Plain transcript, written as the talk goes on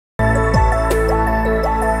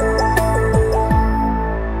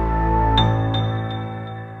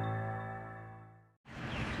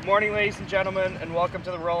morning, ladies and gentlemen, and welcome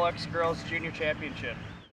to the Rolex Girls Junior Championship.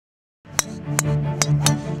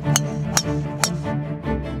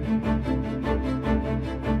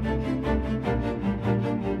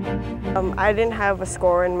 I didn't have a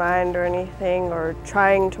score in mind or anything, or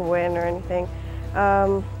trying to win or anything.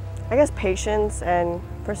 I guess patience and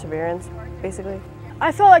perseverance, basically.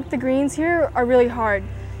 I felt like the greens here are really hard,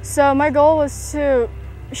 so my goal was to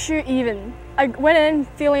shoot even. I went in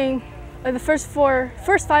feeling like the first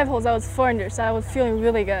 5 holes I was 4 under, so I was feeling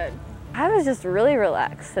really good. I was just really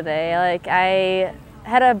relaxed today. Like, I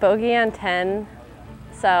had a bogey on 10,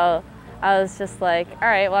 so I was just like, all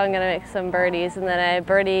right, well, I'm gonna make some birdies, and then I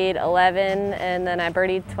birdied 11, and then I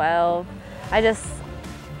birdied 12. I just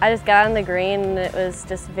got on the green, and it was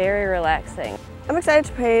just very relaxing. I'm excited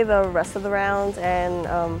to play the rest of the rounds and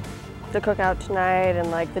the cookout tonight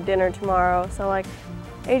and like the dinner tomorrow. So like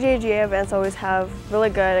AJGA events always have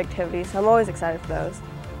really good activities, so I'm always excited for those.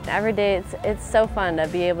 Every day it's so fun to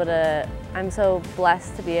be able to, I'm so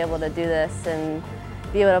blessed to be able to do this and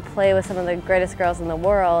be able to play with some of the greatest girls in the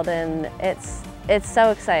world, and it's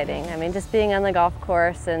so exciting. I mean, just being on the golf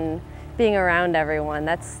course and being around everyone,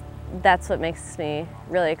 that's what makes me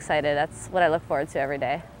really excited. That's what I look forward to every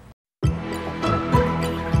day.